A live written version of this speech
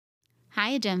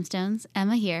Hiya, Gemstones.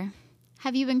 Emma here.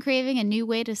 Have you been craving a new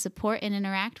way to support and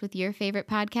interact with your favorite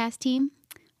podcast team?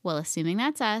 Well, assuming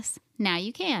that's us, now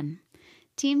you can.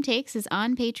 Team Takes is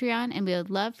on Patreon, and we would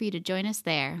love for you to join us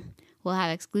there. We'll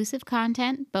have exclusive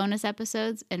content, bonus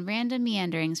episodes, and random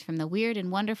meanderings from the weird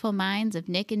and wonderful minds of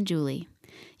Nick and Julie.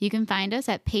 You can find us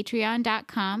at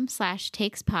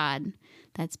patreon.com/takespod.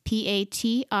 That's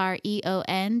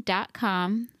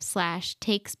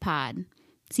patreon.com/takespod.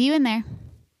 See you in there.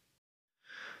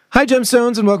 Hi,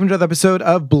 Gemstones, and welcome to another episode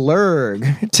of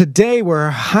Blurg. Today, we're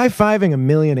high-fiving a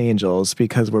million angels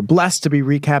because we're blessed to be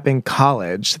recapping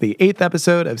College, the 8th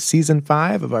episode of Season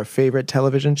 5 of our favorite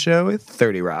television show,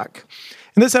 30 Rock.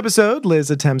 In this episode,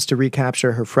 Liz attempts to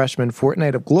recapture her freshman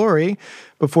fortnight of glory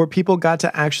before people got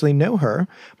to actually know her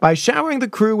by showering the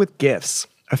crew with gifts.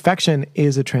 Affection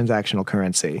is a transactional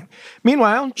currency.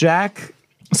 Meanwhile, Jack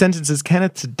sentences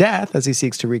Kenneth to death as he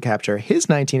seeks to recapture his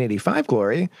 1985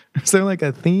 glory. Is there like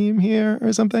a theme here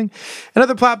or something?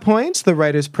 Another plot point, the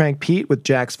writers prank Pete with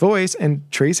Jack's voice, and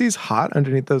Tracy's hot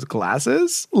underneath those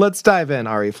glasses? Let's dive in,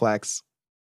 Ari Flex.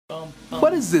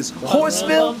 What is this,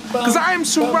 Horseville? Because I am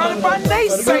surrounded by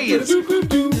naysayers.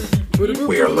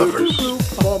 We are lovers.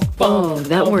 Oh,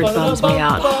 that word bums me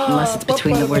out, unless it's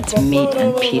between the words meat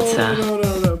and pizza.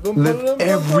 Live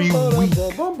every week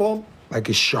like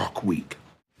it's Shark Week.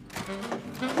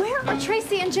 Where are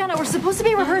Tracy and Jenna? We're supposed to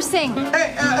be rehearsing.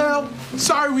 Hey,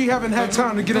 sorry we haven't had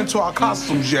time to get into our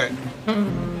costumes yet.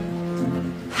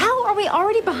 How are we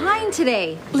already behind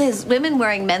today? Liz, women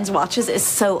wearing men's watches is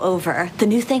so over. The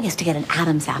new thing is to get an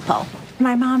Adam's apple.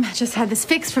 My mom just had this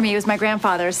fixed for me. It was my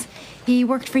grandfather's. He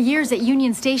worked for years at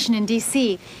Union Station in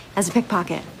D.C. as a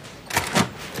pickpocket.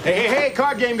 Hey,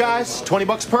 card game, guys.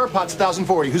 $20 per, pot's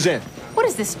 1,040. Who's in? What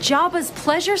is this, Jabba's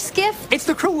pleasure skiff? It's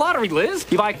the crew lottery, Liz.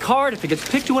 You buy a card, if it gets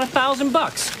picked, you win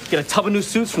 $1,000. Get a tub of new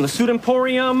suits from the Suit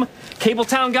Emporium.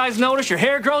 Cabletown guys notice your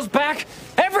hair grows back.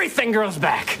 Everything grows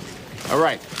back. All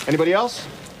right. Anybody else?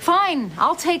 Fine,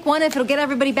 I'll take one if it'll get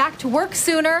everybody back to work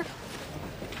sooner.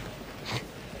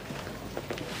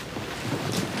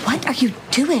 What are you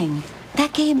doing?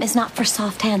 That game is not for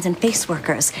soft hands and face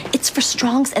workers. It's for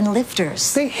strongs and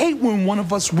lifters. They hate when one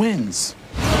of us wins.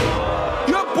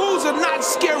 Your bulls are not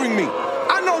scaring me.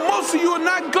 I know most of you are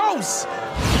not ghosts.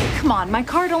 Come on, my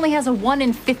card only has a 1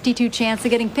 in 52 chance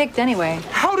of getting picked anyway.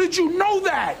 How did you know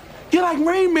that? You're like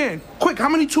Rain Man. Quick, how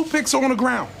many toothpicks are on the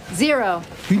ground? 0.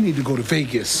 We need to go to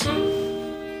Vegas.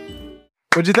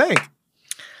 What'd you think?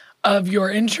 Of your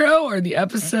intro or the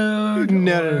episode?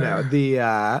 No. The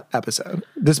episode.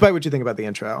 Despite what you think about the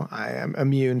intro, I am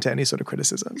immune to any sort of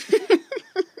criticism.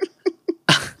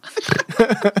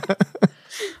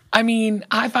 I mean,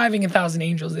 high-fiving 1,000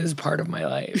 angels is part of my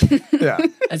life. Yeah.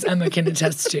 As Emma can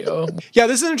attest to. Yeah,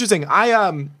 this is interesting.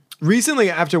 I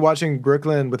recently, after watching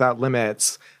Brooklyn Without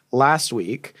Limits last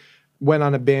week, went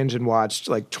on a binge and watched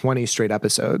like 20 straight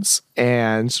episodes.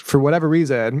 And for whatever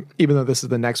reason, even though this is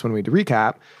the next one we need to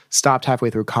recap, stopped halfway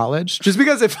through College. Just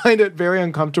because I find it very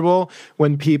uncomfortable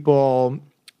when people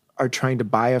are trying to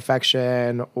buy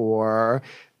affection, or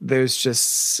there's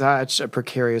just such a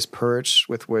precarious perch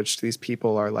with which these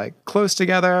people are like close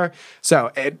together.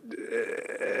 So it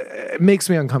makes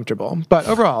me uncomfortable. But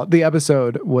overall, the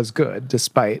episode was good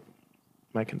despite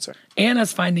my concern.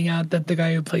 Anna's finding out that the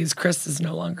guy who plays Chris is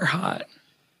no longer hot.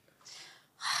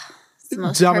 It's the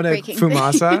most Dominic heartbreaking thing.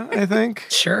 Fumasa, I think.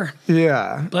 Sure.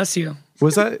 Yeah. Bless you.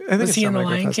 Was that? I think Was he in The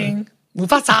Dominic Lion Fumasa. King?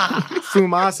 Mufasa.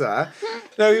 Fumasa.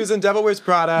 No, he was in Devil Wears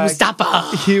Prada.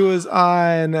 Mustafa. He was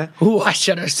on Ooh, I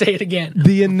should have say it again.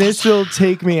 the initial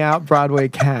Take Me Out Broadway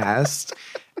cast,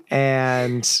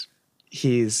 and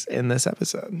he's in this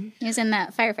episode. He was in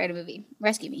that firefighter movie,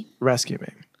 Rescue Me. Rescue Me.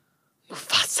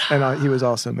 Mufasa. And he was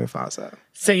also Mufasa.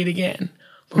 Say it again.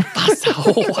 Mufasa.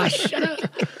 Oh, I should have.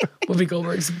 Whoopi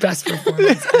Goldberg's best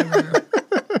performance ever.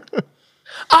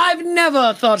 I've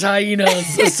never thought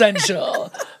hyenas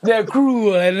essential. They're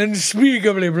cruel and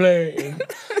unspeakably plain.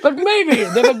 But maybe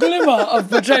they've a glimmer of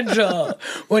potential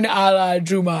when allied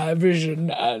to my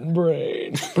vision and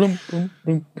brain. Bloom, bloom,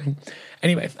 bloom, bloom.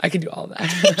 Anyway, I can do all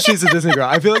that. She's a Disney girl.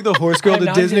 I feel like the horse girl I'm to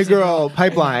not a Disney Disney girl girl.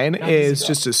 pipeline Not is Disney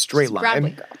just a straight Broadway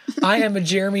line. girl. I am a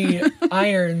Jeremy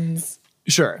Irons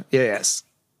Sure. Yeah, yes.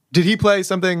 Did he play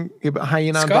something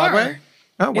hyena on Scar Broadway?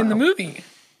 Oh, wow. in the movie,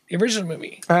 the original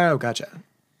movie. Oh, gotcha.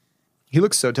 He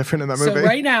looks so different in that movie. So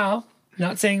right now,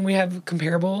 not saying we have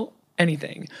comparable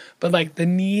anything, but like the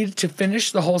need to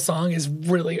finish the whole song is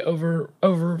really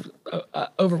overwhelming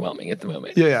at the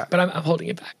moment. Yeah. But I'm holding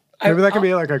it back. Maybe that could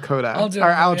be like a coda. I'll do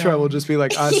Our it, outro yeah. will just be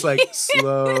like us like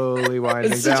slowly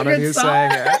winding It's such down a and good you song.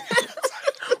 saying it.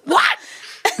 What?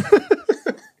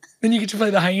 Then you get to play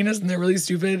the hyenas and they're really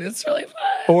stupid. It's really fun.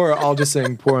 Or I'll just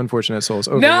sing Poor Unfortunate Souls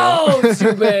over No,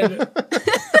 stupid.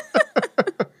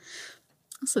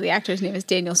 So the actor's name is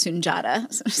Daniel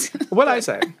Sunjata. What'd I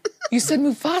say? You said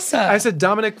Mufasa. I said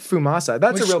Dominic Fumasa.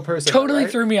 That's Which a real person. Totally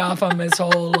right? threw me off on this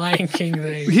whole Lion King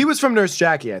thing. He was from Nurse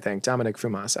Jackie, I think. Dominic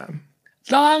Fumasa.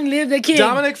 Long live the king.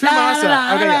 Dominic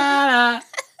Fumasa. Okay, yeah.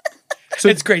 So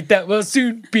it's great that we'll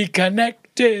soon be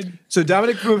connected. So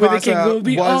Dominic Where the king will Fumasa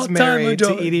be was all-time married to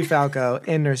adored. Edie Falco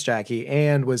in Nurse Jackie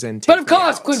and was in But Take of Me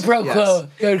course, Out. quid pro quo.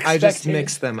 You're I just expected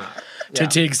mixed them up. to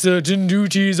take certain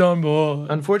duties on board.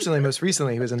 Unfortunately, most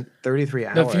recently, he was in 33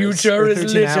 hours. The future or is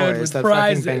 13 littered hours, with that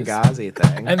prizes. fucking Benghazi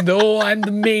thing. And though I'm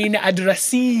the main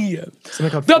addressee, Something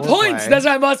called the foreplay. points that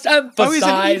I must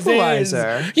emphasize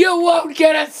equalizer. is you won't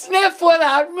get a sniff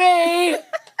without me.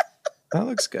 That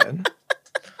looks good.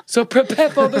 So prepare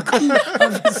for the coup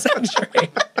of the century.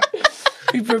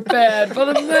 Be prepared for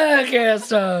the murkiest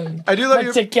song. I do love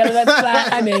your... Particular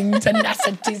planning,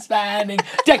 tenacity spanning,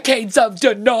 decades of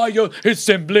denial is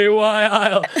simply why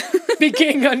I'll be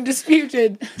king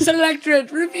undisputed,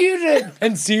 selected, reputed,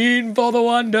 and seen for the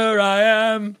wonder I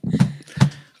am.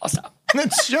 I'll stop.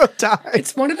 It's showtime.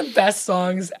 It's one of the best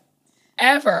songs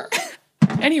ever.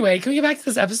 Anyway, can we get back to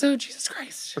this episode? Jesus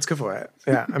Christ. Let's go for it.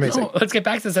 Yeah, amazing. Oh, let's get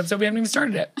back to this episode. We haven't even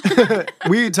started it.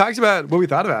 We talked about what we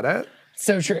thought about it.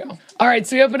 So true. All right,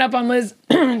 so we open up on Liz,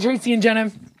 Tracy, and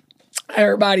Jenna.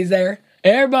 Everybody's there.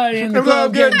 Everybody in the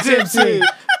club getting tipsy.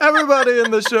 Everybody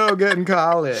in the show getting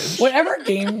college. Whatever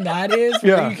game that is,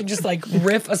 where Yeah. you can just like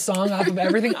riff a song off of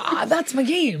everything. That's my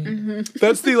game. Mm-hmm.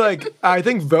 That's the I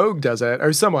think Vogue does it,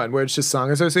 or someone, where it's just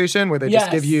song association, where they just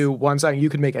Yes. give you one song, you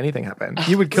can make anything happen.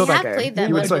 You would kill We that have game. played that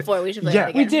You would one say- before. We should play yeah. that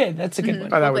again. We did. That's a good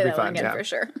one. Oh, that We'll would play be that fun, one again yeah. for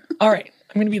sure. All right,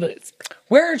 I'm going to be Liz.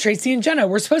 Where are Tracy and Jenna?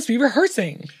 We're supposed to be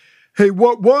rehearsing. Hey,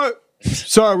 what?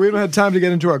 Sorry, we haven't had time to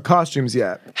get into our costumes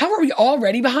yet. How are we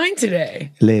already behind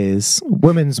today? Liz,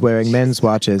 women's wearing men's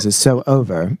watches is so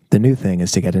over. The new thing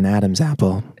is to get an Adam's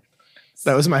apple.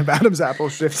 That was my Adam's apple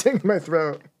shifting in my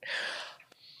throat.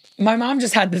 My mom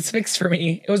just had this fixed for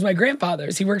me. It was my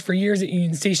grandfather's. He worked for years at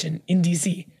Union Station in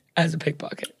D.C. as a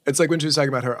pickpocket. It's like when she was talking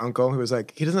about her uncle, who was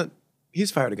like,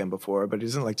 he's fired again before, but he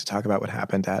doesn't like to talk about what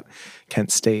happened at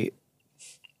Kent State.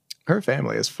 Her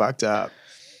family is fucked up.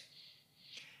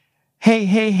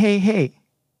 Hey.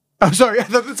 Oh, sorry. I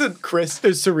thought that said Chris.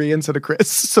 There's Sari instead of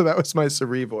Chris. So that was my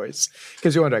Sari voice.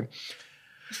 Because you're wondering.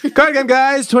 Card game,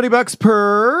 guys. $20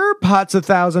 per. Pots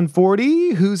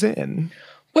 1,040. Who's in?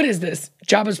 What is this?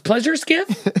 Jabba's pleasure skiff?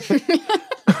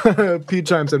 Pete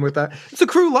chimes in with that. It's a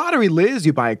crew lottery, Liz.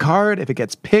 You buy a card. If it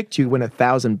gets picked, you win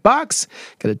 $1,000.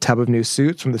 Get a tub of new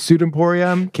suits from the Suit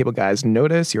Emporium. Cable guys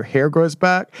notice. Your hair grows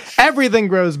back. Everything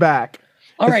grows back.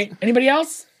 All right. Anybody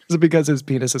else? Is it because his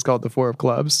penis is called the Four of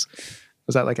Clubs?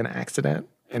 Was that like an accident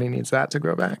and he needs that to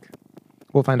grow back?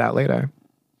 We'll find out later.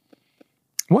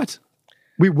 What?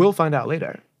 We will find out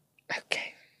later.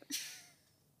 Okay.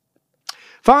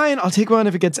 Fine, I'll take one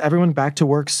if it gets everyone back to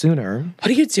work sooner. What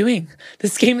are you doing?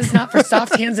 This game is not for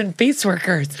soft hands and face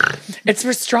workers. It's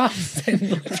for strongs and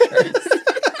lifters.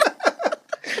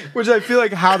 Which I feel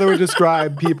like how they would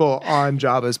describe people on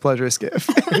Jabba's pleasure skiff.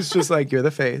 It's just like, you're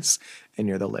the face and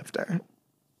you're the lifter.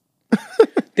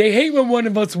 They hate when one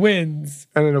of us wins.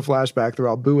 And in a flashback, they're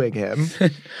all booing him.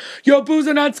 Your boos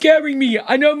are not scaring me.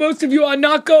 I know most of you are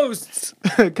not ghosts.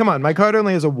 Come on, my card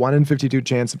only has a 1 in 52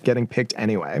 chance of getting picked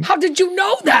anyway. How did you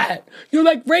know that? You're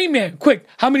like Rayman. Quick,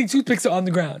 how many toothpicks are on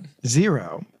the ground?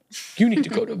 0. You need to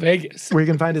go to Vegas. Where you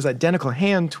can find his identical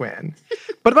hand twin.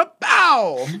 But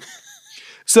bow!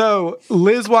 So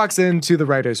Liz walks into the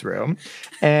writer's room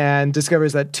and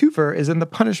discovers that Twofer is in the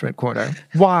punishment corner.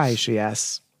 Why, she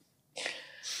asks.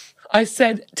 I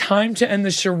said, time to end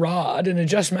the charade and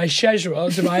adjust my schedule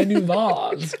to my new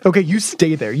vase. Okay, you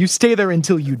stay there. You stay there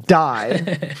until you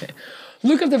die.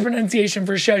 Look up the pronunciation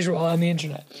for schedule on the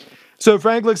internet. So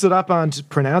Frank looks it up on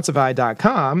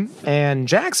pronounceify.com, and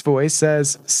Jack's voice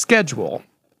says schedule.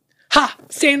 Ha!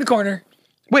 Stay in the corner.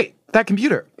 Wait, that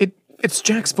computer. It's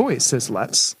Jack's voice, says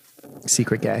Lutz.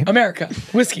 Secret gay. America,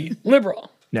 whiskey,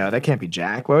 liberal. No, that can't be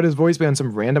Jack. Why would his voice be on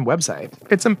some random website?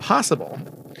 It's impossible.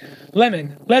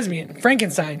 Lemon, lesbian,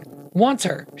 Frankenstein, wants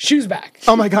her, shoes back.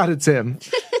 Oh my God, it's him.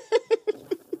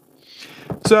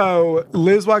 So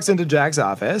Liz walks into Jack's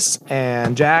office,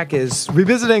 and Jack is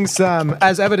revisiting some,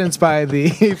 as evidenced by the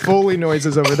Foley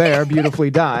noises over there,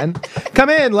 beautifully done. Come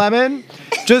in, Lemon.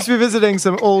 Just revisiting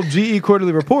some old GE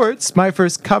quarterly reports. My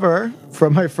first cover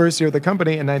from my first year at the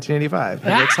company in 1985.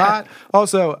 It looks hot.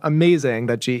 Also, amazing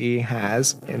that GE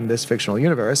has, in this fictional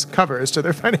universe, covers to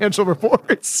their financial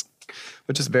reports,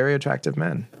 which is very attractive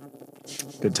men.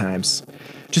 Good times.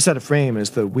 Just out of frame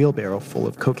is the wheelbarrow full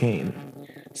of cocaine.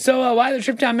 So why the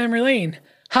trip down memory lane?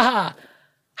 Haha.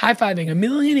 High-fiving a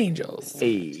million angels.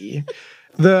 Hey.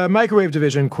 The Microwave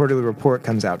Division quarterly report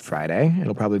comes out Friday.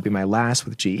 It'll probably be my last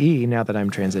with GE now that I'm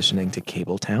transitioning to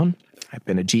Cabletown. I've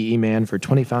been a GE man for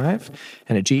 25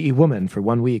 and a GE woman for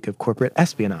 1 week of corporate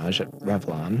espionage at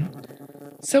Revlon.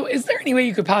 So is there any way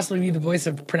you could possibly be the voice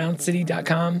of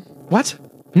PronounceCity.com? What?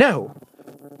 No.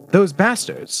 Those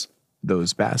bastards.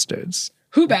 Those bastards.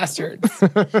 Who bastards?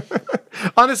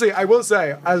 Honestly, I will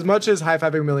say, as much as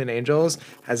High-Fiving a Million Angels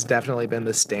has definitely been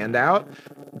the standout,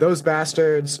 Those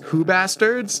Bastards, Who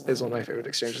Bastards is one of my favorite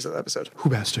exchanges of the episode. Who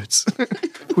bastards?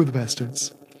 Who are the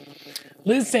bastards?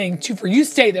 Liz saying, Twofer, you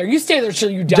stay there till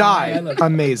you die.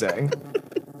 Amazing.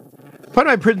 Part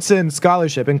of my Princeton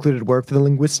scholarship included work for the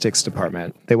linguistics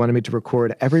department. They wanted me to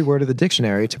record every word of the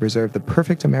dictionary to preserve the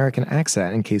perfect American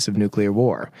accent in case of nuclear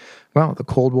war. Well, the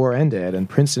Cold War ended, and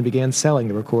Princeton began selling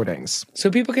the recordings. So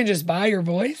people can just buy your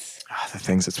voice? The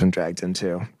things it's been dragged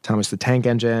into. Thomas the Tank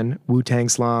Engine, Wu-Tang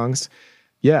slongs.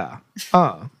 Yeah,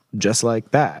 just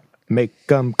like that. Make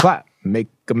 'em clap, make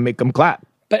 'em clap.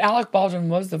 But Alec Baldwin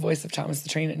was the voice of Thomas the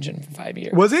Train Engine for 5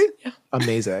 years. Was he? Yeah.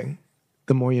 Amazing.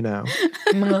 The more you know.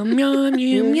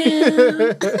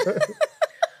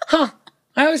 Huh.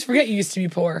 I always forget you used to be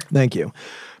poor. Thank you.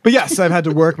 But yes, I've had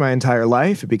to work my entire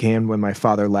life. It began when my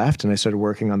father left, and I started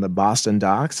working on the Boston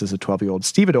docks as a 12-year-old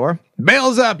stevedore.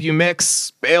 Bails up, you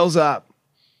mix. Bails up.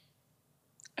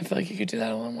 I feel like you could do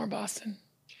that a little more Boston.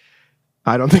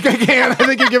 I don't think I can. I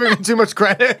think you're giving me too much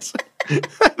credit.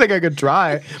 I think I could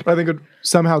try, but I think I could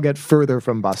somehow get further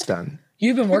from Boston.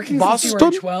 You've been working since you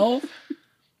were 12?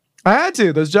 I had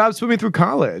to. Those jobs put me through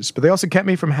college, but they also kept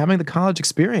me from having the college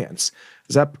experience. I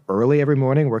was up early every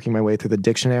morning working my way through the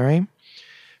dictionary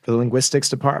for the linguistics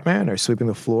department or sweeping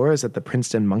the floors at the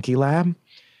Princeton Monkey Lab. It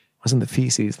wasn't the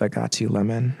feces that got to you,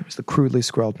 Lemon. It was the crudely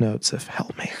scrawled notes of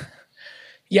help me.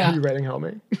 Yeah. Are you writing help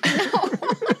me?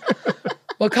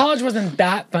 Well, college wasn't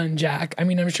that fun, Jack. I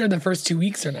mean, I'm sure the first 2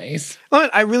 weeks are nice.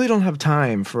 I really don't have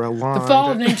time for a long... The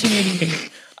fall of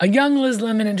 1988. A young Liz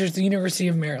Lemon enters the University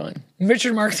of Maryland.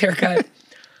 Richard Mark's haircut.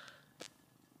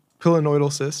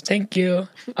 Pillonoidal cyst. Thank you.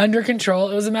 Under control.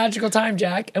 It was a magical time,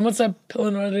 Jack. And what's a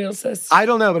pillonoidal cyst? I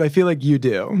don't know, but I feel like you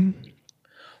do.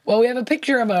 Well, we have a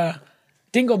picture of a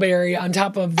dingleberry on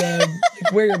top of the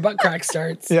where your butt crack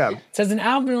starts. Yeah. It says an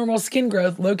abnormal skin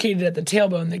growth located at the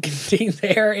tailbone that contains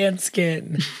hair and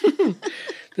skin.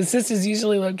 The cyst is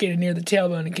usually located near the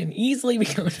tailbone and can easily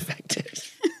become infected.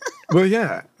 Well,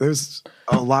 yeah, there's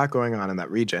a lot going on in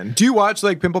that region. Do you watch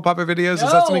like pimple popper videos? Is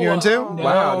that something you're into? No.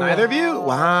 Wow, neither of you?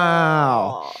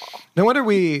 Wow. No wonder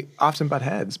we often butt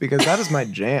heads, because that is my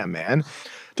jam, man.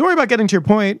 Don't worry about getting to your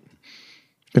point.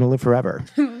 Gonna live forever.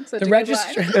 The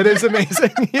register. It is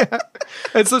amazing. Yeah.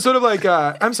 It's sort of like,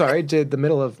 I'm sorry, did the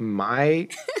middle of my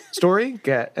story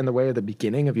get in the way of the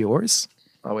beginning of yours?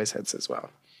 Always hits as well.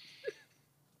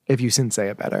 If you can say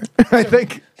it better, I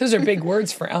think. Those are big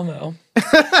words for Elmo.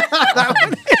 That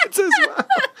one hits as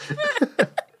well.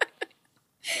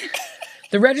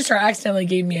 The registrar accidentally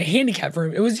gave me a handicap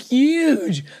room. It was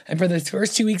huge. And for the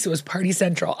first 2 weeks, it was party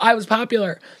central. I was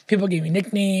popular. People gave me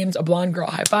nicknames. A blonde girl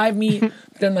high-fived me.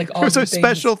 Then like all it was the a things.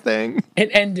 special thing. It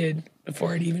ended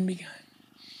before it even begun.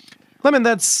 Lemon,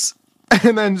 that's...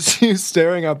 And then she's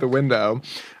staring out the window,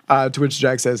 to which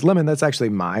Jack says, Lemon, that's actually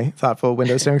my thoughtful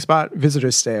window staring spot.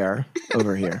 Visitors stare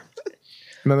over here.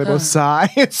 And then they both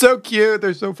sigh. It's so cute.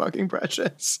 They're so fucking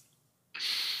precious.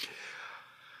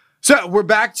 So we're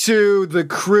back to the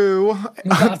crew.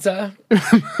 Mufasa.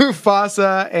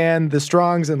 Mufasa and the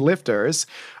Strongs and Lifters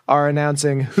are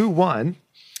announcing who won.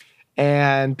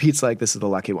 And Pete's like, this is the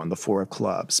lucky one, the 4 of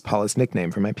clubs, Paula's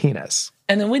nickname for my penis.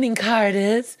 And the winning card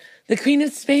is the Queen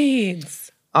of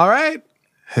Spades. All right.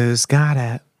 Who's got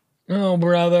it? Oh,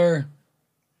 brother.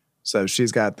 So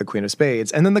she's got the Queen of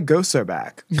Spades. And then the ghosts are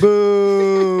back.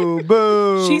 Boo,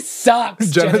 boo. She sucks,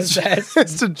 Jenna says.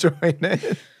 Just to join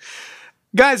in.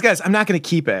 Guys, I'm not going to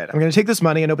keep it. I'm going to take this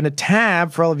money and open a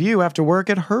tab for all of you after work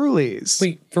at Hurley's.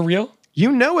 Wait, for real?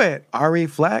 You know it. Ari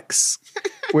Flex,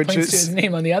 which Points is to his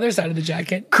name on the other side of the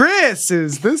jacket. Chris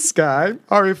is this guy.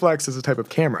 Ari Flex is a type of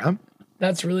camera.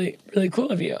 That's really, really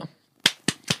cool of you.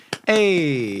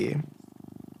 Hey.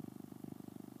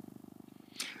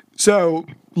 So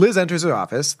Liz enters her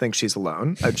office, thinks she's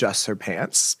alone, adjusts her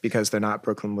pants because they're not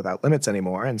Brooklyn Without Limits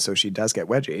anymore, and so she does get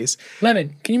wedgies.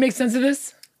 Lemon, can you make sense of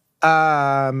this?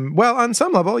 Well, on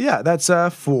some level, yeah, that's a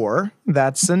 4.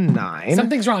 That's a 9.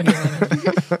 Something's wrong here,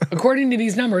 Lemon. According to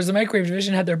these numbers, the Microwave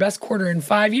Division had their best quarter in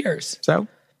 5 years.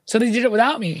 So they did it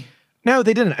without me. No,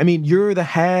 they didn't. I mean, you're the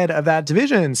head of that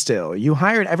division still. You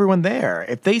hired everyone there.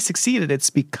 If they succeeded, it's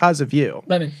because of you.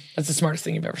 Lemon, that's the smartest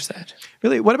thing you've ever said.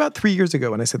 Really? What about 3 years ago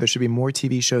when I said there should be more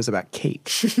TV shows about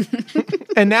cake?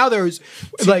 And now there's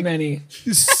Too many.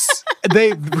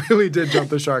 They really did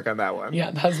jump the shark on that one. Yeah,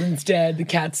 the husband's dead, the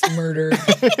cat's murdered.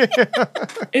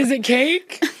 Is it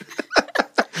cake?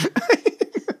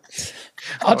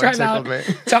 I'll drive out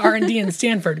to R&D in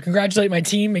Stanford, congratulate my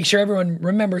team, make sure everyone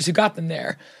remembers who got them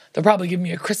there. They'll probably give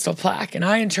me a crystal plaque, and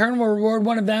I, in turn, will reward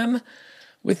one of them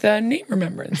with a name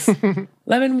remembrance.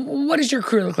 Lemon, what does your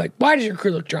crew look like? Why does your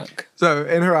crew look drunk? So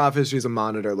in her office, she's a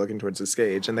monitor looking towards the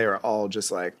stage, and they were all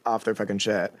just like off their fucking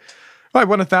shit. Well, I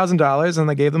won $1,000, and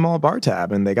they gave them all a bar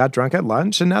tab, and they got drunk at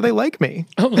lunch, and now they like me.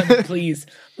 Oh, Lemon, please.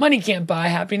 Money can't buy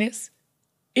happiness.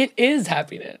 It is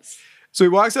happiness. So he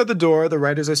walks out the door. The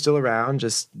writers are still around,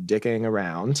 just dicking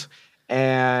around.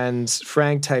 And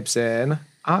Frank types in,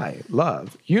 I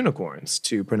love unicorns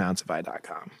to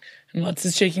pronounceify.com. And Lutz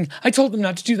is shaking. I told them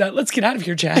not to do that. Let's get out of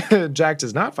here, Jack. Jack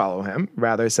does not follow him.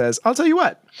 Rather says, I'll tell you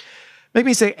what. Make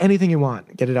me say anything you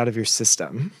want. Get it out of your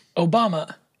system.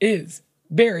 Obama is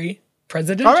very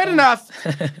presidential. All right, enough.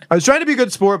 I was trying to be a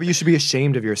good sport, but you should be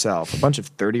ashamed of yourself. A bunch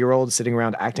of 30-year-olds sitting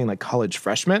around acting like college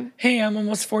freshmen. Hey, I'm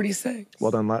almost 46.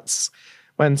 Well done, Lutz.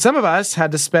 When some of us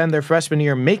had to spend their freshman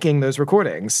year making those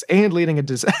recordings and leading a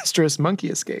disastrous monkey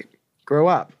escape. Grow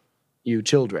up, you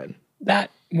children.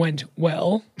 That went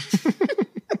well.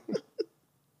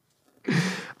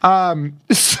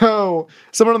 So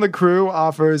someone on the crew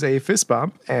offers a fist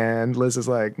bump, and Liz is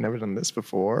like, never done this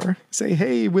before. Say,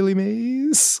 hey, Willie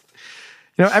Mays.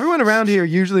 You know, everyone around here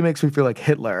usually makes me feel like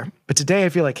Hitler, but today I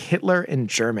feel like Hitler in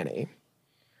Germany.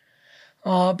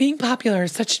 Oh, being popular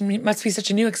is must be such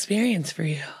a new experience for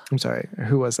you. I'm sorry,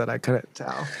 who was that? I couldn't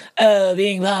tell. Oh,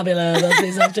 being popular must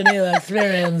be such a new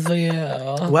experience for you.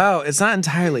 Well, it's not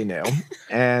entirely new.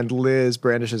 And Liz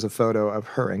brandishes a photo of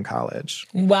her in college.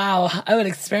 Wow, I would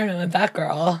experiment with that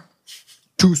girl.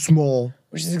 Too small.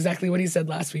 Which is exactly what he said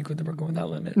last week with the Brooklyn Without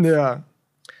Limits. Yeah.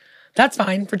 That's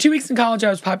fine. For 2 weeks in college, I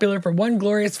was popular for one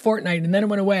glorious fortnight, and then it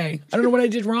went away. I don't know what I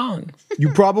did wrong.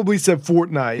 You probably said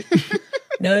Fortnite.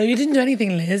 No, you didn't do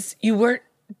anything, Liz. You weren't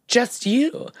just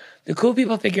you. The cool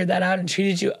people figured that out and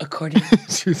treated you accordingly.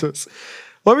 Jesus.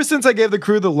 Well, ever since I gave the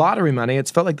crew the lottery money, it's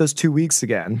felt like those 2 weeks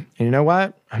again. And you know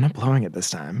what? I'm not blowing it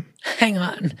this time. Hang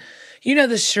on. You know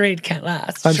the charade can't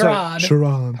last. Charade.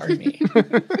 Pardon me.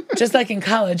 Just like in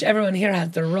college, everyone here has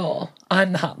their role.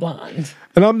 I'm the hot blonde.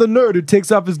 And I'm the nerd who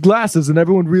takes off his glasses and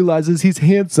everyone realizes he's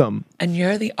handsome. And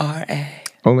you're the RA.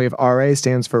 Only if RA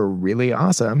stands for really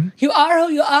awesome. You are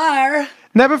who you are.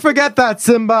 Never forget that,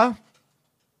 Simba.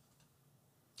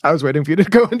 I was waiting for you to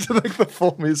go into like the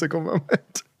full musical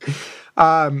moment.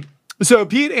 So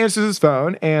Pete answers his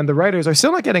phone, and the writers are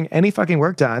still not getting any fucking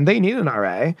work done. They need an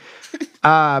RA.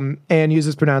 And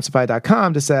uses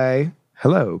pronounceify.com to say,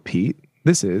 hello, Pete.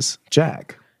 This is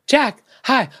Jack. Jack,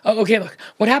 hi. Oh, okay, look.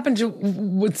 What happened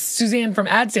with Suzanne from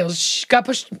ad sales? She got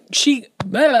pushed.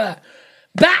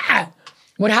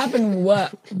 What happened?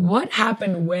 What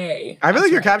happened? I feel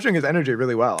like you're capturing his energy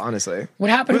really well, honestly. What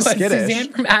happened was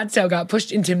Suzanne from ad sale got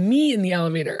pushed into me in the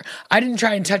elevator. I didn't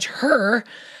try and touch her,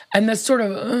 and the sort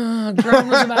of groan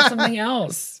was about something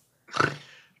else.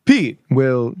 Pete,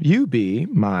 will you be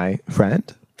my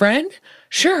friend? Friend?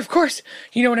 Sure, of course.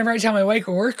 You know, whenever I tell my wife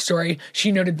a work story,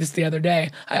 she noted this the other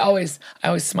day. I always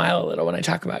smile a little when I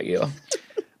talk about you.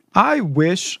 I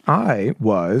wish I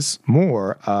was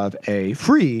more of a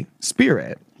free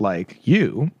spirit like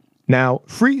you. Now,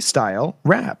 freestyle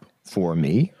rap for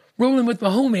me. Rolling with my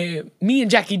homie, me and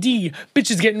Jackie D,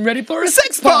 bitches getting ready for a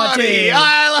sex party.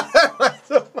 I love that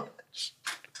so much.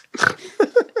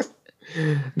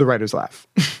 The writers laugh.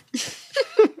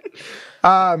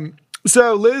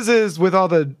 So Liz is with all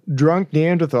the drunk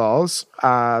Neanderthals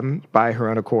by her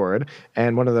own accord,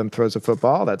 and one of them throws a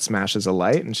football that smashes a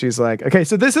light, and she's like, okay,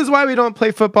 so this is why we don't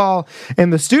play football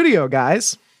in the studio,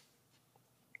 guys,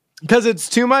 because it's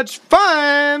too much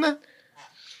fun.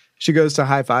 She goes to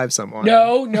high-five someone.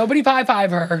 No, nobody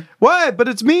high-five her. What? But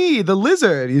it's me, the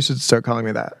lizard. You should start calling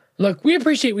me that. Look, we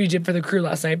appreciate what you did for the crew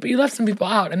last night, but you left some people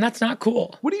out, and that's not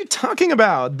cool. What are you talking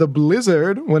about? The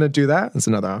blizzard wouldn't do that. That's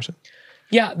another option.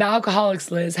 Yeah, the alcoholics,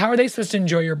 Liz. How are they supposed to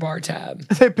enjoy your bar tab?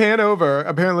 They pan over.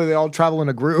 Apparently, they all travel in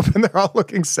a group, and they're all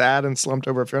looking sad and slumped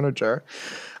over furniture.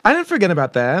 I didn't forget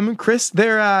about them. Chris,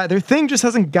 their thing just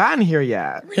hasn't gotten here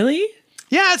yet. Really?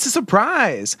 Yeah, it's a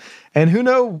surprise. And who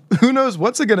knows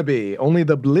what's it going to be? Only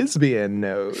the Blisbian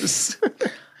knows.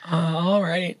 All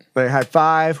right. They high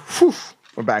five. Whew,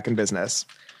 we're back in business.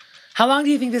 How long do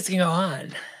you think this can go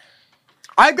on?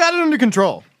 I've got it under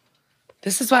control.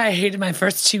 This is why I hated my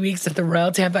first 2 weeks at the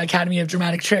Royal Tampa Academy of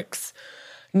Dramatic Tricks.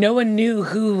 No one knew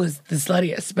who was the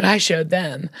sluttiest, but I showed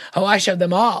them. Oh, I showed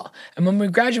them all. And when we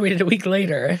graduated a week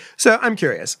later... So I'm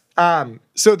curious.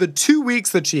 So the 2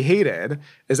 weeks that she hated,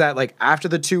 is that like after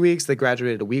the 2 weeks, they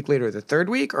graduated a week later, the third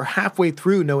week, or halfway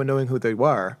through no one knowing who they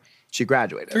were, she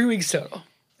graduated? 3 weeks total.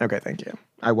 Okay, thank you.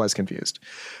 I was confused.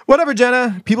 Whatever,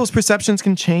 Jenna. People's perceptions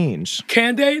can change.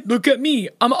 Can they? Look at me.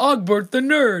 I'm Ogbert the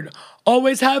nerd.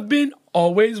 Always have been,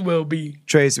 always will be.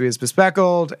 Tracy is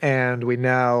bespectacled, and we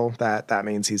know that that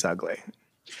means he's ugly.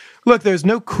 Look, there's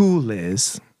no cool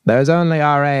Liz. There's only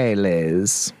R.A.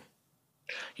 Liz.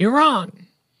 You're wrong.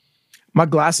 My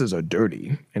glasses are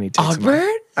dirty, and he takes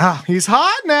Ogbert? He's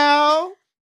hot now.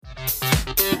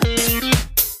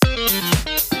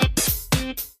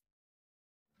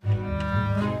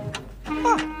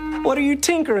 What are you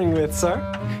tinkering with, sir?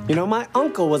 You know, my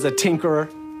uncle was a tinkerer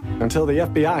until the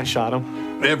FBI shot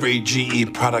him. Every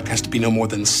GE product has to be no more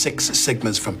than 6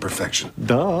 sigmas from perfection.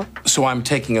 Duh. So I'm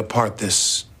taking apart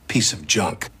this piece of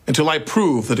junk until I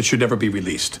prove that it should never be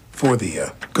released for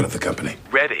the good of the company.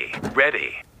 Ready.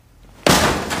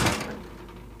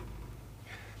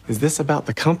 Is this about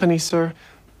the company, sir?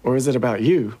 Or is it about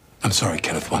you? I'm sorry,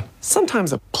 Kenneth, what?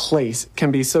 Sometimes a place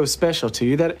can be so special to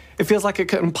you that it feels like it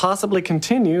couldn't possibly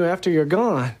continue after you're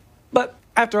gone. But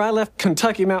after I left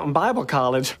Kentucky Mountain Bible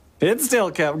College, it still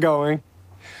kept going.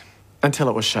 Until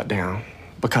it was shut down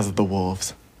because of the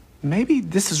wolves. Maybe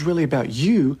this is really about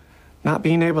you not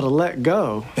being able to let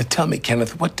go. Tell me,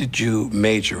 Kenneth, what did you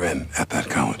major in at that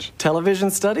college? Television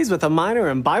studies with a minor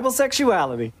in Bible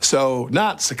sexuality. So,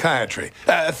 not psychiatry.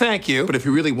 Thank you, but if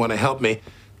you really want to help me,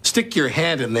 stick your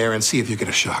hand in there and see if you get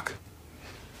a shock.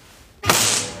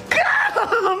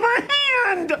 My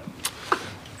hand!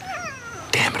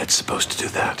 Damn it, it's supposed to do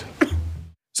that.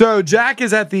 So Jack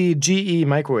is at the GE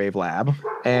microwave lab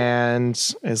and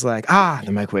is like,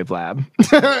 the microwave lab.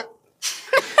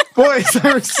 Boys,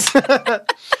 I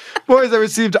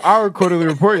received our quarterly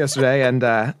report yesterday, and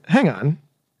hang on.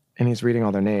 And he's reading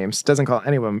all their names. Doesn't call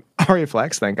anyone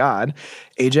Ariflex, thank God.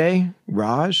 AJ,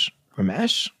 Raj,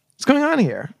 Ramesh. What's going on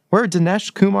here? Where are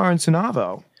Dinesh, Kumar, and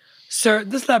Sunavo? Sir,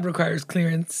 this lab requires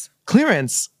clearance.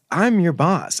 Clearance? I'm your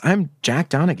boss. I'm Jack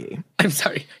Donaghy. I'm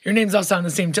sorry. Your names all sound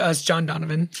the same to us, John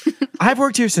Donovan. I've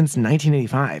worked here since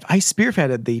 1985. I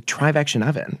spearheaded the Trivection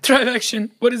oven.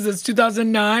 Trivection? What is this,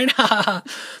 2009?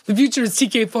 The future is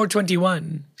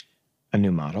TK421. A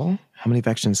new model? How many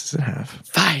vections does it have?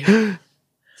 5.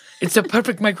 It's a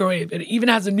perfect microwave. It even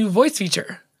has a new voice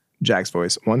feature. Jack's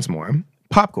voice once more.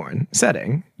 Popcorn.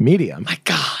 Setting. Medium. My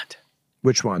God.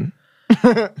 Which one?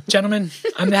 Gentlemen,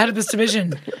 I'm the head of this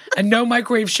division, and no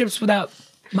microwave ships without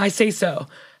my say-so.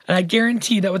 And I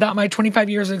guarantee that without my 25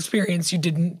 years of experience, you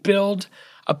didn't build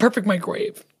a perfect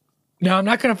microwave. Now, I'm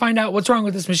not going to find out what's wrong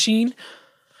with this machine.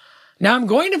 Now, I'm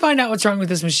going to find out what's wrong with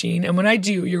this machine, and when I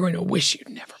do, you're going to wish you'd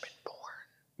never been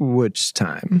born. Which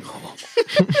time?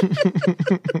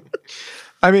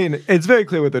 I mean, it's very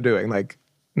clear what they're doing. Like,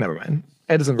 never mind.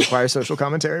 It doesn't require social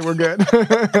commentary. We're good.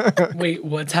 Wait,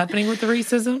 what's happening with the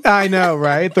racism? I know,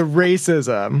 right? The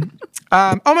racism.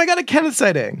 Oh my God, a Kenneth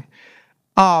sighting.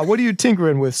 What are you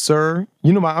tinkering with, sir?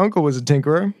 You know my uncle was a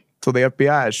tinkerer, so the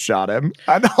FBI shot him.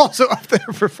 I'm also up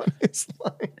there for funniest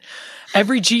line.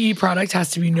 Every GE product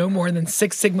has to be no more than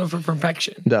 6 sigma for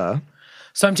perfection. Duh.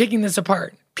 So I'm taking this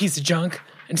apart, piece of junk,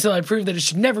 until I prove that it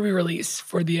should never be released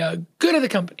for the good of the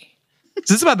company. Is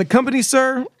this about the company,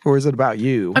 sir, or is it about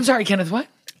you? I'm sorry, Kenneth, what?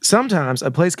 Sometimes a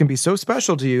place can be so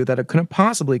special to you that it couldn't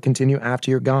possibly continue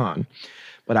after you're gone.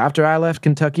 But after I left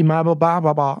Kentucky, That's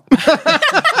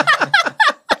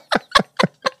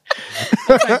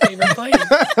my favorite place.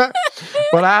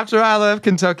 But after I left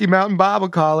Kentucky Mountain Bible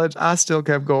College, I still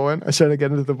kept going. I was trying to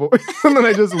get into the voice, and then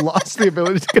I just lost the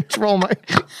ability to control my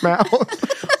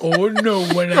mouth. Oh no,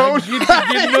 when I get to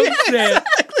getting upset.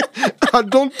 Exactly. I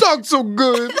don't talk so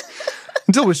good.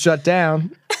 Until it was shut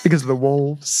down because of the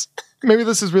wolves. Maybe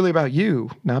this is really about you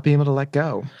not being able to let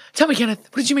go. Tell me, Kenneth,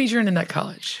 what did you major in that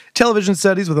college? Television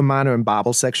studies with a minor in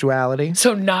Bible sexuality.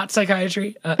 So not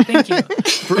psychiatry? Thank you.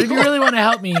 But if you really want to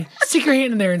help me, stick your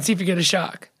hand in there and see if you get a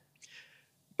shock.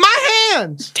 My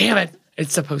hand! Damn it.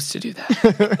 It's supposed to do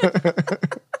that.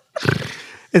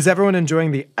 Is everyone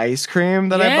enjoying the ice cream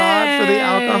that I bought for the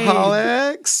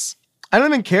alcoholics? I don't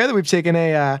even care that we've taken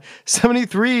a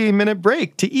 73-minute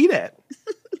break to eat it.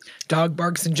 Dog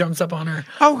barks and jumps up on her.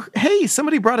 Oh, hey,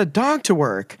 somebody brought a dog to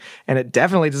work, and it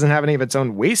definitely doesn't have any of its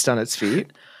own waste on its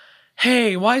feet.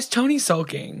 Hey, why is Tony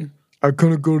sulking? I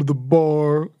couldn't go to the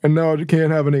bar, and now I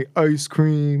can't have any ice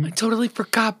cream. I totally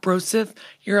forgot, Broseph.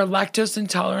 You're a lactose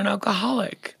intolerant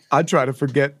alcoholic. I try to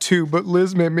forget too, but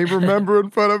Liz made me remember in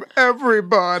front of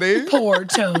everybody. Poor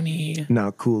Tony.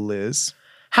 Not cool, Liz.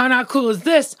 How not cool is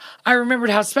this? I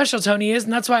remembered how special Tony is,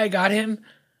 and that's why I got him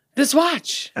this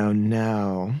watch. Oh,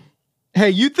 no. Hey,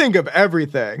 you think of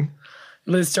everything.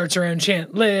 Liz starts her own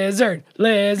chant. Lizard,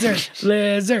 lizard,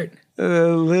 lizard.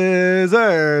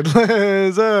 Lizard,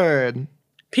 lizard.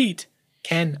 Pete,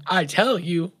 can I tell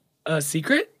you a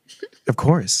secret? Of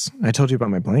course. I told you about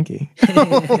my blankie.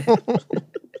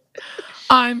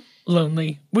 I'm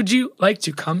lonely. Would you like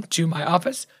to come to my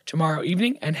office tomorrow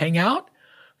evening and hang out?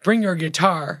 Bring your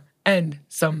guitar and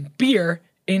some beer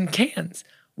in cans.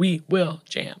 We will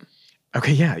jam.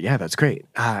 Okay, yeah, that's great.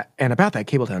 And about that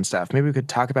Cabletown stuff, maybe we could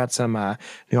talk about some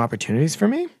new opportunities for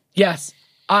me? Yes,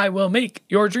 I will make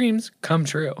your dreams come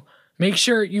true. Make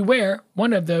sure you wear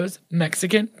one of those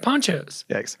Mexican ponchos.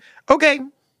 Yikes. Okay.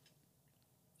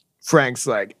 Frank's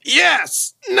like,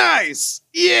 yes, nice,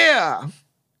 yeah.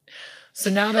 So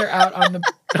now they're out on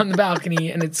the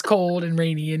balcony, and it's cold and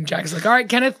rainy, and Jack's like, all right,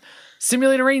 Kenneth,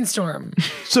 simulate a rainstorm.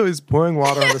 So he's pouring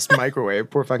water on this microwave.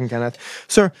 Poor fucking Kenneth.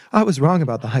 Sir, I was wrong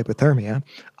about the hypothermia.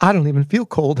 I don't even feel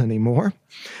cold anymore.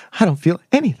 I don't feel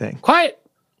anything. Quiet.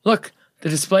 Look, the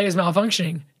display is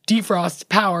malfunctioning. Defrost,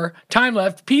 power, time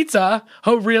left, pizza.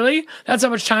 Oh, really? That's how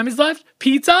much time is left?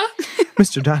 Pizza?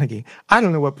 Mr. Donaghy, I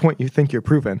don't know what point you think you're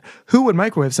proven. Who would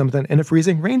microwave something in a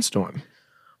freezing rainstorm?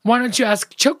 Why don't you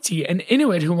ask Chokti, an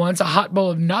Inuit who wants a hot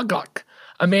bowl of naglak,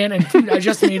 a man and food I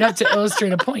just made up to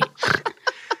illustrate a point.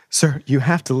 Sir, you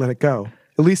have to let it go.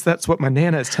 At least that's what my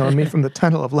Nana is telling me from the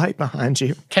tunnel of light behind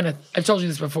you. Kenneth, I've told you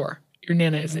this before. Your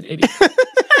Nana is an idiot.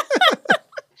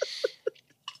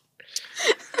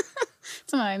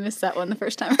 Somehow I missed that one the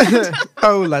first time.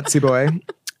 Oh, Letsy boy.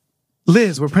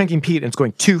 Liz, we're pranking Pete and it's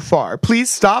going too far. Please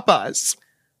stop us.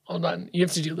 Hold on. You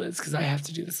have to do Liz because I have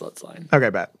to do this Let's line.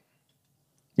 Okay, bet.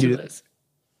 Do Liz.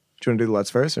 Do you want to do the Let's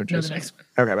first? Or just... No, the next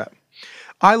one. Okay, bet.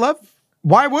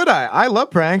 Why would I? I love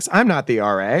pranks. I'm not the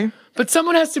RA. But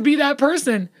someone has to be that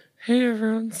person. Hey,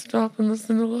 everyone, stop and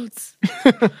listen to Lutz.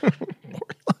 Poor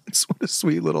Lutz. What a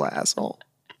sweet little asshole.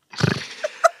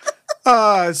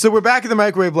 So we're back in the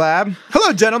microwave lab.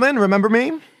 Hello, gentlemen. Remember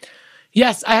me?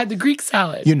 Yes, I had the Greek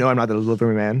salad. You know I'm not the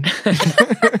delivery man.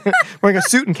 Wearing a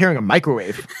suit and carrying a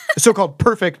microwave. A so-called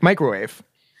perfect microwave.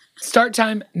 Start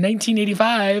time,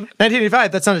 1985.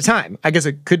 1985, that's not a time. I guess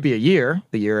it could be a year.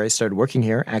 The year I started working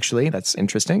here, actually. That's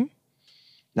interesting.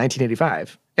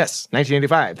 1985. Yes,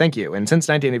 1985. Thank you. And since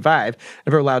 1985, I've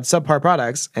never allowed subpar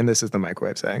products, and this is the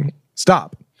microwave saying,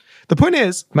 stop. The point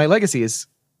is, my legacy is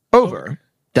over,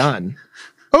 done,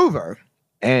 over,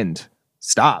 end,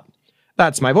 stop.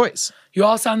 That's my voice. You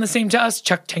all sound the same to us,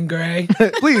 Chuck Tanqueray.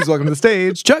 Please welcome to the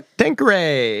stage, Chuck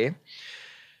Tanqueray.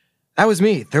 That was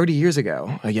me 30 years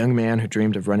ago, a young man who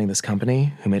dreamed of running this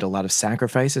company, who made a lot of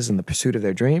sacrifices in the pursuit of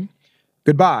their dream.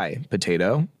 Goodbye,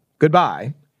 potato.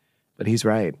 Goodbye. But he's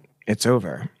right. It's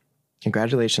over.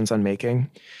 Congratulations on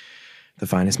making the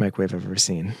finest microwave I've ever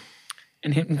seen.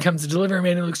 And in comes the delivery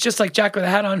man who looks just like Jack with a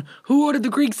hat on. Who ordered the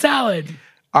Greek salad?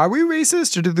 Are we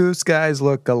racist or do those guys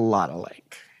look a lot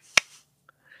alike?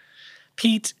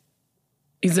 Pete,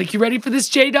 he's like, you ready for this,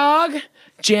 J-Dog?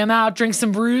 Jam out, drink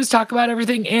some brews, talk about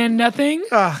everything and nothing?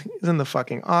 He's in the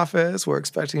fucking office. We're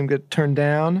expecting him to get turned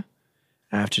down.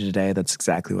 After today, that's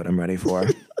exactly what I'm ready for.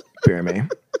 Beer me.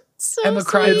 So Emma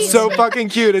cried. It's so fucking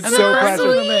cute. It's so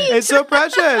precious. It's so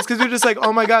precious because you're just like,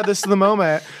 oh my God, this is the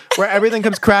moment where everything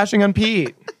comes crashing on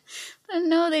Pete. And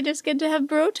no, they just get to have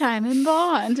bro time and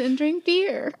bond and drink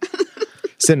beer.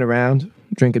 Sitting around,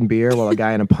 drinking beer while a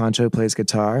guy in a poncho plays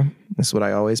guitar. This is what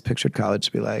I always pictured college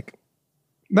to be like.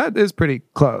 That is pretty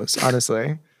close,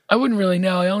 honestly. I wouldn't really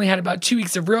know. I only had about 2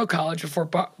 weeks of real college before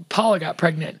Paula got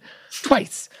pregnant.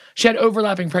 Twice. She had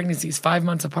overlapping pregnancies 5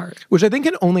 months apart. Which I think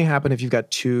can only happen if you've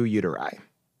got two uteri.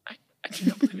 I do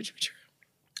not believe it to be true.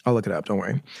 I'll look it up, don't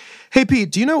worry. Hey,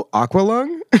 Pete, do you know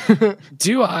Aqualung?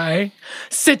 Do I?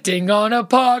 Sitting on a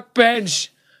park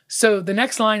bench. So the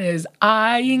next line is,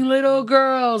 eyeing little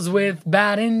girls with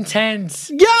bad intent.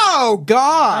 Yo,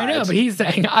 God! I know, but he's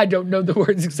saying, I don't know the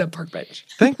words except park bench.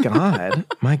 Thank God.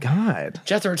 My God.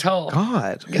 Jethro Tull.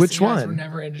 God. Which one? We're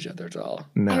never into Jethro Tull.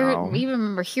 No. I even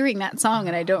remember hearing that song,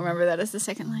 and I don't remember that as the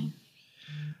second line.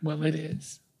 Well, it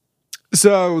is.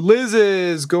 So Liz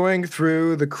is going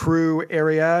through the crew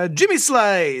area. Jimmy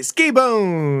Slice, Gay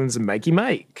Bones, Mikey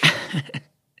Mike.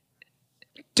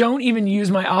 Don't even use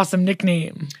my awesome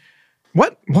nickname.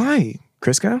 What? Why?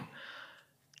 Crisco?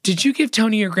 Did you give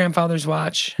Tony your grandfather's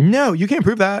watch? No, you can't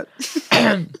prove that.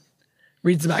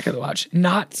 Reads the back of the watch.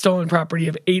 Not stolen property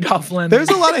of Adolf Lemon. There's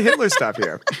a lot of Hitler stuff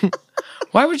here.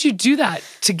 Why would you do that?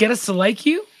 To get us to like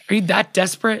you? Are you that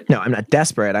desperate? No, I'm not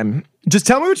desperate. Just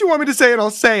tell me what you want me to say and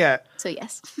I'll say it. So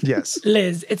yes. Yes.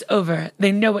 Liz, it's over.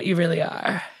 They know what you really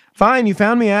are. Fine, you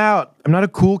found me out. I'm not a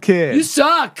cool kid. You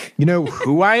suck. You know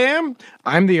who I am?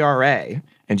 I'm the RA.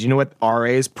 And do you know what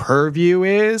RA's purview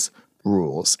is?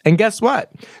 Rules. And guess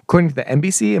what? According to the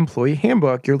NBC Employee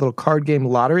Handbook, your little card game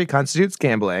lottery constitutes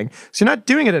gambling, so you're not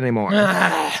doing it anymore.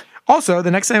 Also,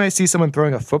 the next time I see someone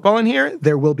throwing a football in here,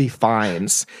 there will be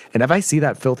fines. And if I see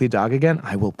that filthy dog again,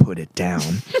 I will put it down.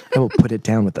 I will put it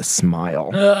down with a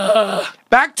smile.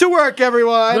 Back to work,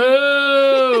 everyone.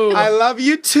 Boo. I love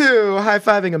you too.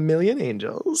 High-fiving a million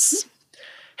angels.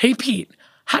 Hey, Pete.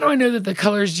 How do I know that the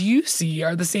colors you see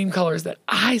are the same colors that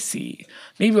I see?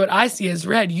 Maybe what I see as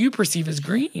red, you perceive as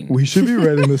green. We should be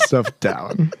writing this stuff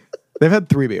down. They've had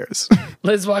 3 beers.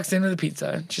 Liz walks in with a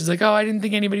pizza. She's like, oh, I didn't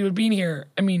think anybody would be in here.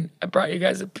 I mean, I brought you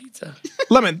guys a pizza.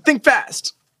 Lemon, think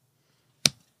fast.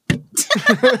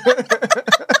 That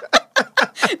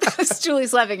was Julie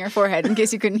slapping her forehead in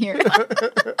case you couldn't hear it.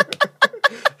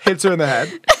 Hits her in the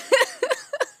head.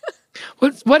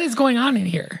 What is going on in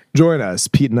here? Join us.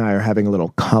 Pete and I are having a little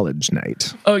college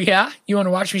night. Oh, yeah? You want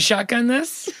to watch me shotgun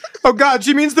this? Oh, God,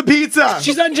 she means the pizza.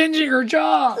 She's unchanging her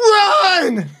jaw.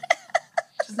 Run!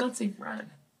 Does not say run.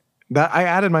 That I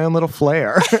added my own little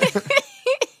flair.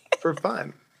 For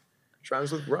fun.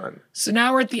 Rhymes with run. So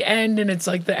now we're at the end, and it's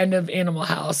like the end of Animal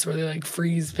House, where they like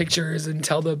freeze pictures and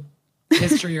tell the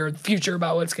history or the future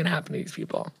about what's going to happen to these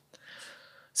people.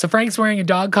 So Frank's wearing a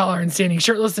dog collar and standing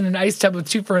shirtless in an ice tub with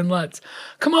 2 fernlets.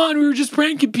 Come on, we were just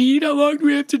pranking Pete. How long do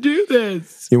we have to do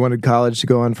this? You wanted college to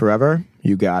go on forever?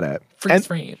 You got it. Freeze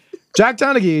frame. Jack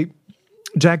Donaghy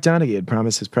had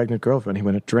promised his pregnant girlfriend he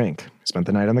wouldn't drink. Spent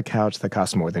the night on the couch that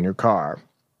cost more than your car.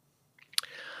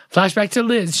 Flashback to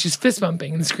Liz. She's fist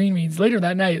bumping, and the screen reads, later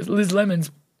that night, Liz Lemon's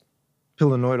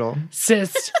Pillonoidal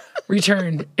cyst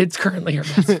returned. It's currently her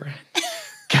best friend.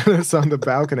 Kenneth's on the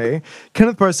balcony.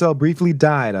 Kenneth Parcell briefly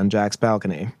died on Jack's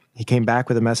balcony. He came back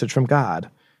with a message from God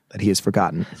that he has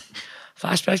forgotten.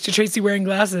 Flashback to Tracy wearing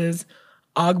glasses.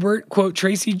 Ogbert, quote,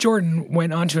 Tracy Jordan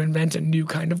went on to invent a new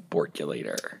kind of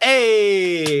borculator.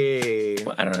 Hey!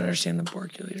 Well, I don't understand the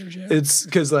borculator joke. It's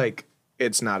because, like,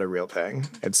 it's not a real thing.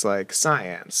 It's like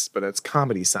science, but it's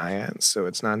comedy science, so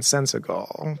it's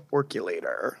nonsensical.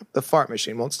 Borculator. The fart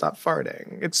machine won't stop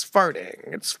farting. It's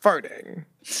farting. It's farting.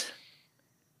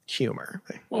 Humor.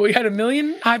 Well, we had 1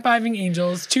 million high-fiving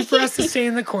angels, 2 for us to stay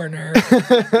in the corner.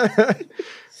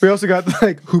 We also got,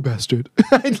 like, who bastard?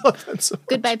 I love that so much.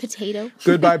 Goodbye, potato.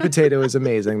 Goodbye, potato is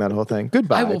amazing, that whole thing.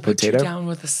 Goodbye, I will potato. put you down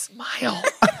with a smile.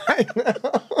 I know.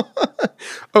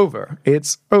 Over.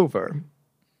 It's over.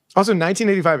 Also,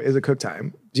 1985 is a cook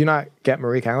time. Do you not get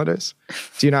Marie calendars?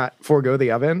 Do you not forego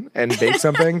the oven and bake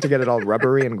something to get it all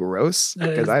rubbery and gross?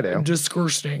 Because I do.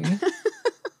 Disgusting.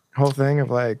 Whole thing of,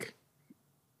 like,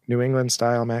 New England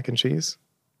style mac and cheese.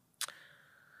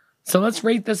 So let's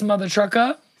rate this mother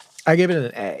trucker. I gave it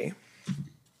an A.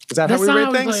 Is that That's how we not rate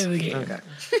how we things? play the game. Okay.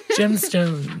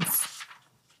 Gemstones.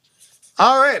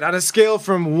 All right. On a scale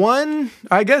from 0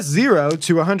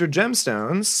 to 100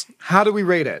 gemstones, how do we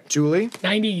rate it, Julie?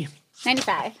 90.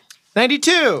 95.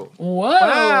 92. Whoa.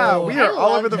 Wow. We are I all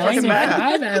love over the fucking map.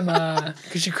 95, Emma.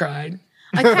 Because you cried.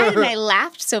 I cried and I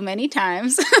laughed so many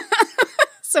times.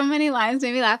 So many lines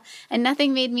made me laugh, and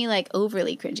nothing made me like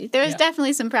overly cringy. There was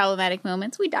definitely some problematic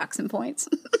moments. We docked some points,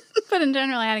 but in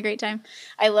general, I had a great time.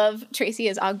 I love Tracy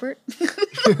as Ogbert.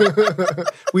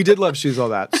 We did love Shoes All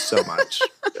That so much.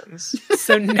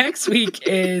 So next week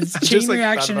is Chain just, like,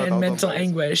 Reaction thought about and all Mental those.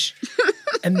 Anguish.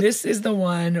 And this is the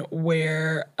one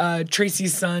where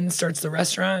Tracy's son starts the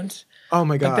restaurant. Oh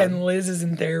my But God. then Liz is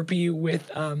in therapy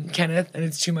with Kenneth, and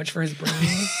it's too much for his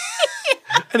brain.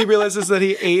 And he realizes that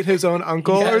he ate his own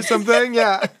uncle or Yes. something.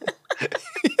 Yeah.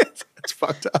 It's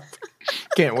fucked up.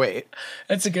 Can't wait.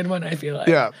 That's a good one, I feel like.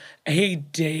 Yeah. I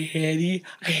hate Daddy.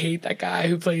 I hate that guy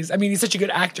who plays. I mean, he's such a good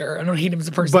actor. I don't hate him as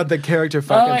a person. But the character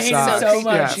fucking I hate sucks. him so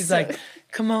much. Yeah. He's like,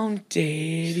 come on,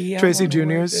 Daddy. I Tracy wanna work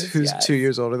Juniors, this." who's Yes. 2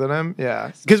 years older than him.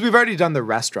 Yeah. Because we've already done the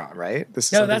restaurant, right? This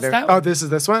is No, something that's there. that one. Oh, this is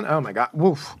this one? Oh my God.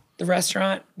 Woof. The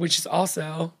restaurant, which is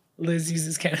also Liz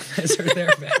uses Kenneth as her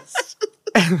therapist.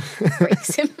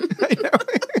 Breaks him. Which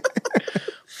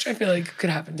I feel like could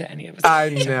happen to any of us. I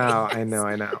know.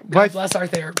 God But bless our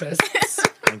therapists.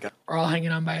 We're all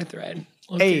hanging on by a thread.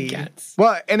 Little Hey. Kit Kats.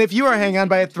 Well, and if you are hanging on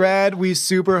by a thread, we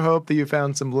super hope that you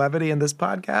found some levity in this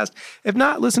podcast. If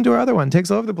not, listen to our other one. Takes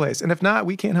all over the place. And if not,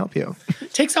 we can't help you.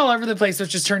 Takes all over the place, which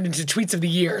just turned into tweets of the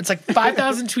year. It's like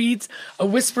 5,000 tweets, a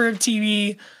whisper of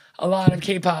TV, a lot of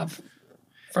K-pop.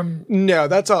 No,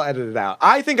 that's all edited out.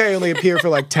 I think I only appear for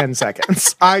like 10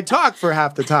 seconds. I talk for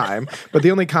half the time, but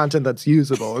the only content that's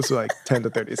usable is like 10 to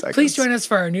 30 seconds. Please join us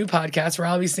for our new podcast where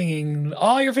I'll be singing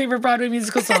all your favorite Broadway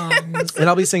musical songs. And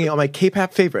I'll be singing all my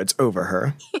K-pop favorites over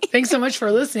her. Thanks so much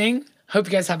for listening. Hope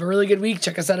you guys have a really good week.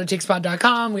 Check us out at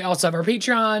takespod.com. We also have our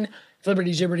Patreon,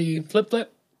 Flipperty Gibberty Flip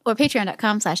Flip. Or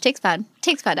patreon.com/takespod.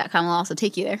 Takespod.com will also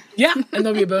take you there. Yeah, and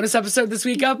there'll be a bonus episode this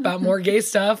week up about more gay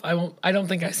stuff. I don't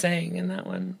think I sang in that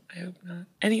one. I hope not.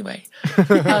 Anyway,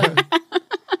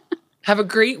 have a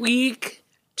great week.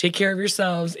 Take care of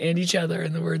yourselves and each other,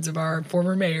 in the words of our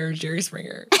former mayor, Jerry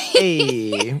Springer.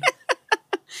 Hey.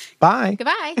 Bye.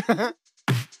 Goodbye.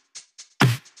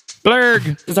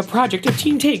 Blurg is a project of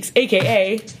Team Takes,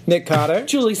 a.k.a. Nick Cotter,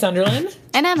 Julie Sunderland,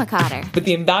 and Emma Cotter, with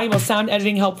the invaluable sound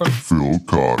editing help from Phil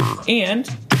Cotter and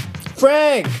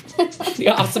Frank. The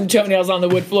awesome toenails on the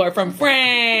wood floor from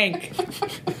Frank.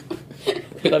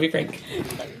 We love you, Frank.